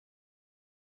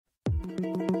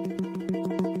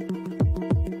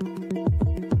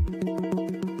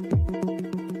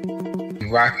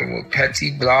rocking with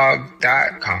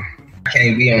pettyblog.com. I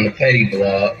can't be on the petty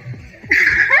blog.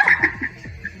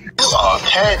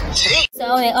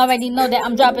 So they already know that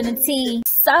I'm dropping the tea.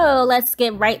 So let's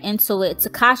get right into it.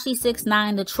 Tekashi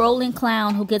 6ix9ine, the trolling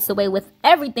clown who gets away with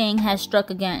everything, has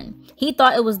struck again. He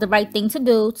thought it was the right thing to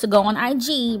do to go on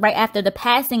IG right after the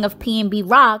passing of PNB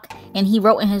Rock, and he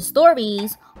wrote in his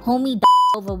stories, "Homie died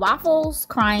over waffles,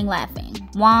 crying, laughing.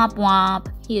 Womp womp."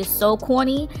 He is so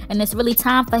corny, and it's really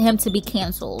time for him to be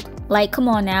canceled. Like, come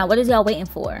on now, what is y'all waiting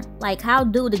for? Like, how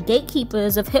do the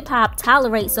gatekeepers of hip-hop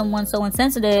tolerate someone so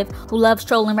insensitive who loves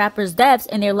trolling rappers' deaths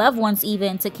and their loved ones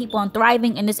even to keep on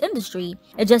thriving in this industry?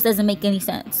 It just doesn't make any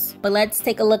sense. But let's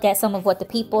take a look at some of what the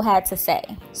people had to say.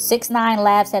 6ix9ine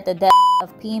laughs at the death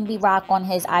of PNB Rock on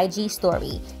his IG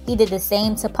story. He did the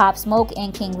same to Pop Smoke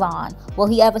and King Von. Will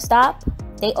he ever stop?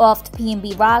 They offed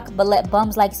PNB Rock, but let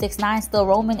bums like 6ix9ine still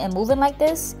roaming and moving like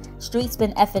this? Streets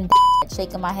been effing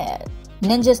shaking my head.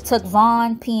 Ninjas took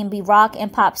Von, PNB Rock,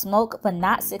 and Pop Smoke, but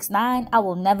not 6ix9ine. I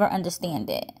will never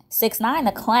understand it. 6ix9ine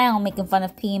a clown making fun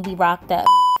of PNB Rock. That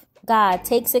God,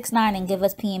 take 6ix9ine and give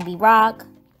us PNB Rock.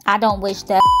 I don't wish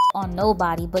that on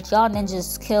nobody, but y'all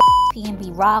ninjas killed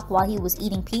PNB Rock while he was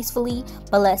eating peacefully,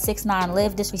 but let 6ix9ine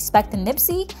live disrespecting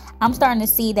Nipsey. I'm starting to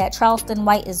see that Charleston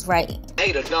White is right.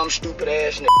 Hate a dumb stupid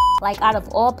ass nigga. Like, out of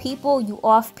all people, you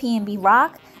off PNB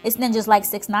Rock? It's ninjas like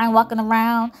 6ix9ine walking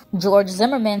around, George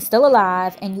Zimmerman still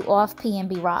alive, and you off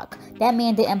PNB Rock. That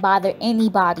man didn't bother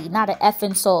anybody, not an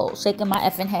effing soul, shaking my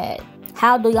effing head.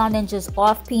 How do y'all ninjas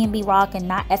off PNB Rock and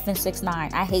not effing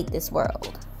 6ix9ine? I hate this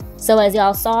world. So as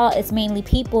y'all saw, it's mainly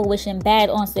people wishing bad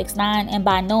on 6ix9ine, and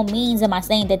by no means am I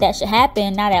saying that that should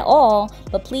happen, not at all,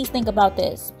 but please think about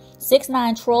this.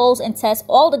 6ix9ine trolls and tests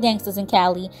all the gangsters in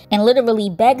Cali and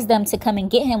literally begs them to come and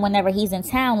get him whenever he's in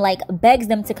town, like begs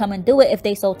them to come and do it if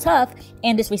they so tough,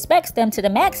 and disrespects them to the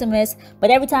maximus, but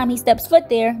every time he steps foot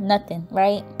there, nothing,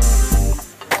 right?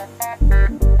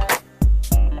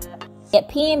 Yet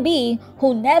PNB,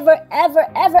 who never, ever,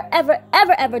 ever, ever,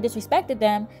 ever, ever disrespected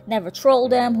them, never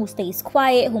trolled them, who stays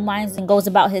quiet, who minds and goes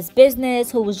about his business,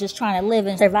 who was just trying to live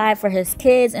and survive for his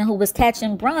kids, and who was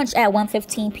catching brunch at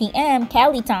 1:15 p.m.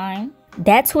 Cali time,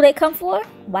 that's who they come for?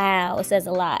 Wow, it says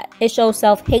a lot. It shows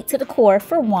self-hate to the core,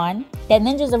 for one, that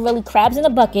ninjas are really crabs in a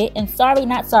bucket, and sorry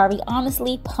not sorry,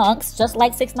 honestly, punks, just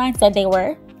like 6ix9ine said they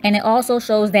were. And it also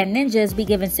shows that ninjas be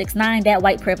giving 6ix9ine that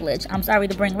white privilege. I'm sorry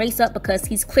to bring race up because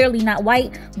he's clearly not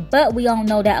white, but we all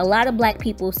know that a lot of black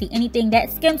people see anything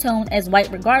that skin tone as white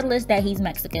regardless that he's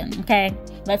Mexican, okay?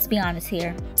 Let's be honest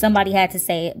here. Somebody had to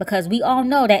say it because we all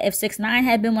know that if 6ix9ine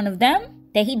had been one of them,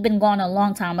 that he'd been gone a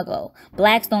long time ago.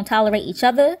 Blacks don't tolerate each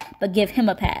other, but give him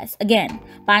a pass. Again,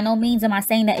 by no means am I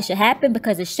saying that it should happen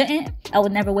because it shouldn't. I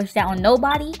would never wish that on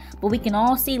nobody, but we can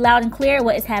all see loud and clear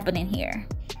what is happening here.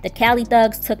 The Cali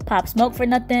thugs took Pop Smoke for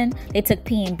nothing, they took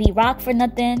PNB Rock for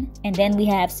nothing, and then we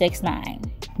have 6ix9ine.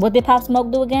 What did Pop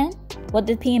Smoke do again? What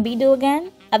did PNB do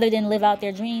again? Other than live out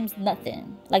their dreams,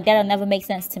 nothing. Like, that'll never make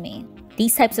sense to me.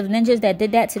 These types of ninjas that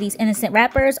did that to these innocent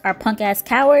rappers are punk-ass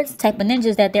cowards, type of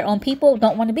ninjas that their own people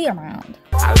don't want to be around.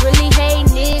 I really hate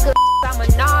niggas, I'm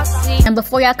a Nazi. And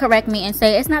before y'all correct me and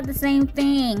say it's not the same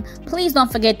thing, please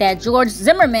don't forget that George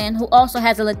Zimmerman, who also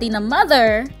has a Latina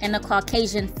mother and a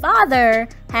Caucasian father,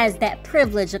 has that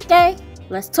privilege, okay?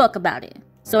 Let's talk about it.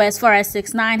 So as far as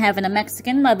 6ix9ine having a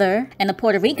Mexican mother and a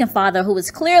Puerto Rican father who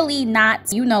is clearly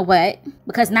not you know what,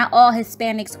 because not all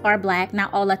Hispanics are black,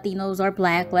 not all Latinos are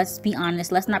black, let's be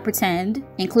honest, let's not pretend.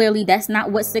 And clearly that's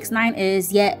not what 6ix9ine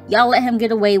is, yet y'all let him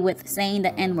get away with saying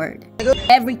the N-word.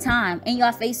 Every time, in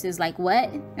y'all faces, like what?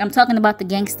 I'm talking about the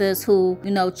gangsters who,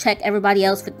 you know, check everybody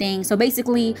else for things. So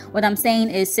basically what I'm saying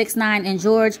is 6ix9ine and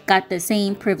George got the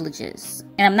same privileges.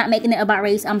 And I'm not making it about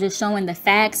race, I'm just showing the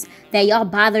facts that y'all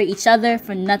bother each other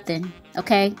for nothing,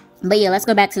 okay? But yeah, let's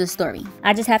go back to the story.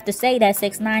 I just have to say that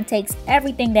 6ix9ine takes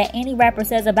everything that any rapper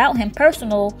says about him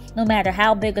personal, no matter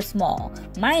how big or small.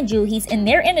 Mind you, he's in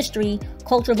their industry,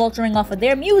 culture vulturing off of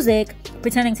their music,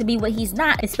 pretending to be what he's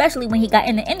not, especially when he got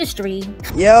in the industry.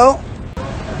 Yo,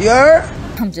 you're...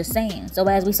 I'm just saying. So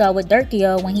as we saw with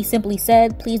Durkio, when he simply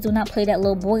said, please do not play that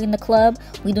little boy in the club,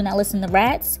 we do not listen to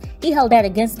rats, he held that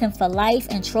against him for life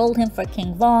and trolled him for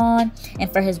King Von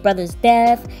and for his brother's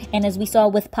death. And as we saw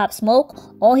with Pop Smoke,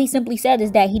 all he simply said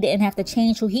is that he didn't have to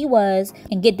change who he was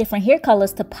and get different hair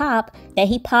colors to pop, that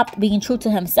he popped being true to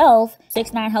himself.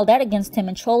 6ix9ine held that against him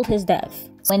and trolled his death.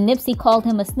 When Nipsey called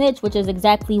him a snitch, which is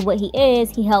exactly what he is,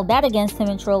 he held that against him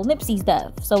and trolled Nipsey's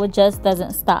death. So it just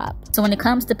doesn't stop. So when it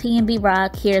comes to PNB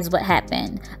Rock, here's what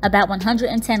happened. About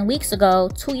 110 weeks ago,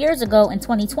 2 years ago in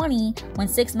 2020, when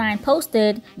 6ix9ine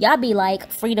posted, y'all be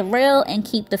like, free the real and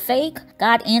keep the fake,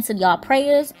 God answered y'all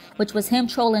prayers, which was him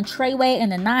trolling Treyway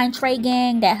and the 9 Trey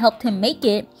gang that helped him make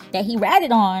it, that he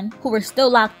ratted on, who were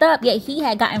still locked up, yet he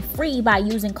had gotten free by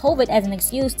using COVID as an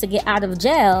excuse to get out of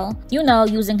jail. You know,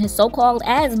 using his so-called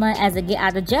asthma as a get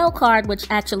out of jail card, which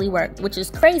actually worked, which is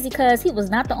crazy because he was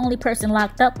not the only person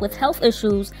locked up with health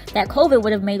issues that COVID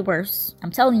would have made worse.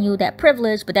 I'm telling you, that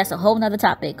privilege, but that's a whole nother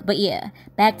topic. But yeah,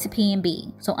 back to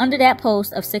PNB. So under that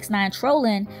post of 6ix9ine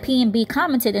trolling, PNB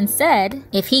commented and said,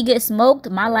 if he gets smoked,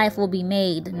 my life will be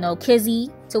made, no kizzy.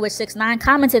 To which 6ix9ine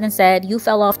commented and said, you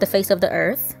fell off the face of the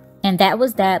earth. And that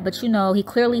was that, but you know, he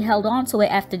clearly held on to it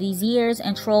after these years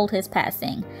and trolled his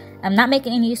passing. I'm not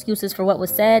making any excuses for what was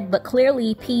said, but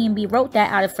clearly PNB wrote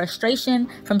that out of frustration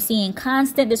from seeing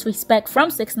constant disrespect from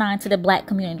 6ix9ine to the black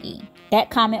community.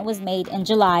 That comment was made in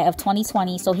July of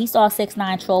 2020, so he saw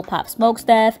 6ix9ine troll Pop Smoke's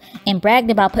death and bragged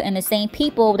about putting the same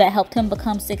people that helped him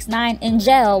become 6ix9ine in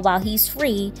jail while he's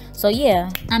free. So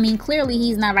yeah, I mean, clearly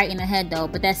he's not right in the head though,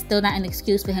 but that's still not an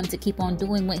excuse for him to keep on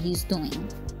doing what he's doing.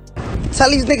 Tell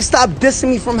these niggas stop dissing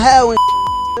me from hell and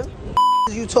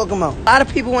what you talking about? A lot of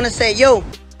people want to say, yo,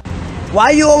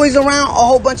 why you always around a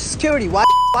whole bunch of security? Why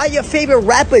your favorite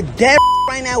rapper dead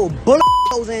right now with bullet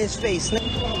holes in his face?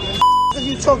 What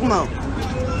you talking about?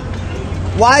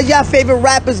 Why is y'all favorite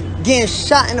rappers getting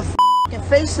shot in the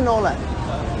face and all that?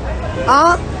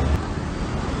 Huh?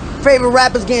 Favorite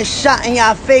rappers getting shot in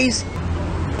y'all face?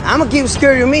 I'ma keep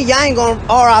security with me. Y'all ain't gonna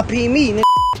RIP me.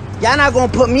 Y'all not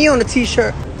gonna put me on the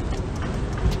t-shirt.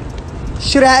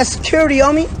 Shoulda had security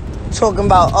on me. Talking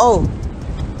about, oh,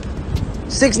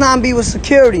 6ix9ine be with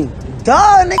security.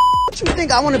 Duh, nigga. What you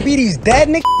think I wanna be these dead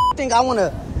niggas? You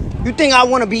think I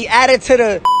wanna be added to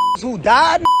the who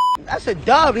died? That's a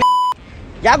dub, nigga.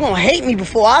 Y'all gonna hate me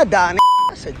before I die, nigga.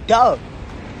 That's a dub.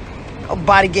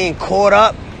 Nobody getting caught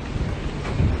up,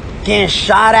 getting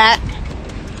shot at.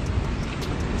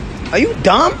 Are you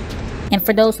dumb? And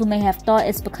for those who may have thought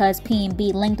it's because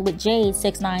PNB linked with Jade,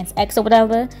 6ix9ine's ex or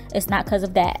whatever, it's not because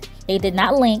of that. They did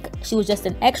not link. She was just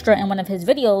an extra in one of his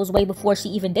videos way before she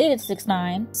even dated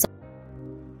 6ix9ine.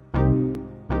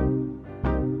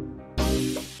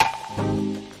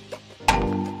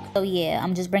 So yeah,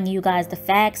 I'm just bringing you guys the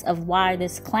facts of why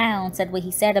this clown said what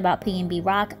he said about PNB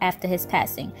Rock after his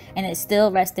passing. And it's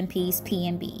still rest in peace,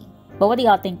 PNB. But what are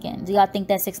y'all thinking? Do y'all think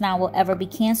that 6ix9ine will ever be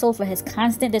canceled for his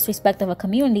constant disrespect of a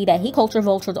community that he culture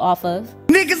vultured off of?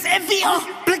 Niggas envy,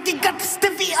 Blicky got the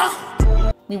stiffy,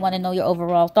 We want to know your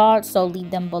overall thoughts, so leave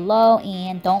them below.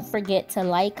 And don't forget to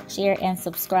like, share, and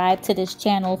subscribe to this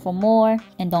channel for more.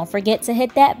 And don't forget to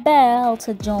hit that bell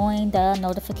to join the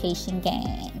notification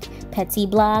gang.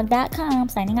 PettyBlog.com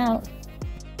signing out.